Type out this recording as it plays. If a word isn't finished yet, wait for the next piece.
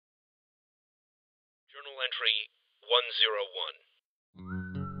Journal entry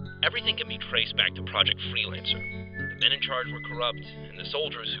 101. Everything can be traced back to Project Freelancer. The men in charge were corrupt, and the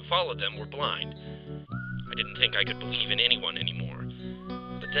soldiers who followed them were blind. I didn't think I could believe in anyone anymore.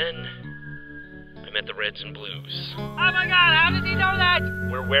 But then, I met the Reds and Blues. Oh my god, how did he know that?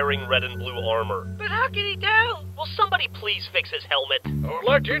 We're wearing red and blue armor. But how can he tell? Will somebody please fix his helmet? I would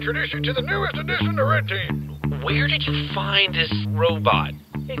like to introduce you to the newest addition of the Red Team. Where did you find this robot?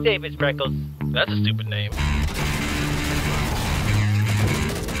 Hey, David Freckles. That's a stupid name.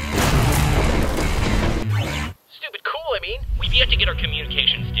 Stupid cool, I mean. We've yet to get our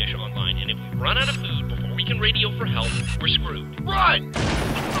communications dish online, and if we run out of food before we can radio for help, we're screwed. Run!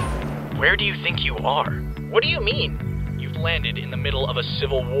 Where do you think you are? What do you mean? You've landed in the middle of a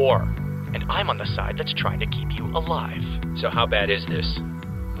civil war, and I'm on the side that's trying to keep you alive. So how bad is this?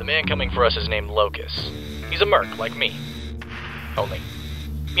 The man coming for us is named Locus. He's a merc like me. Only,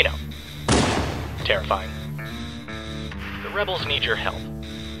 you know, terrifying. The rebels need your help.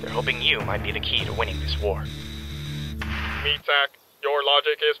 They're hoping you might be the key to winning this war. Meatsack, your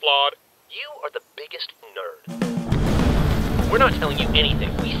logic is flawed. You are the biggest nerd. We're not telling you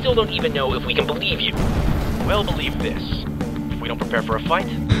anything. We still don't even know if we can believe you. Well, believe this. If we don't prepare for a fight,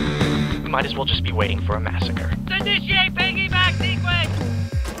 we might as well just be waiting for a massacre. Initiate piggyback sequence!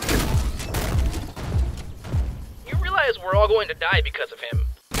 You realize we're all going to die because of him.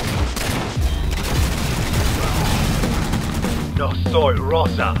 No soy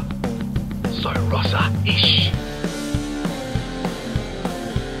rosa. Soy rosa-ish.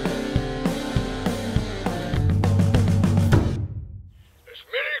 As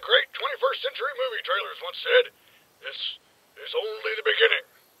many great 21st century movie trailers once said, this is only the beginning.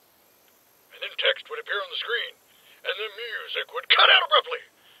 And then text would appear on the screen, and the music would cut out abruptly,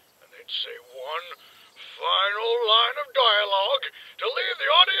 and they'd say one final line of dialogue to leave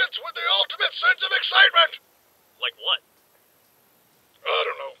the audience with the ultimate sense of excitement. Like what?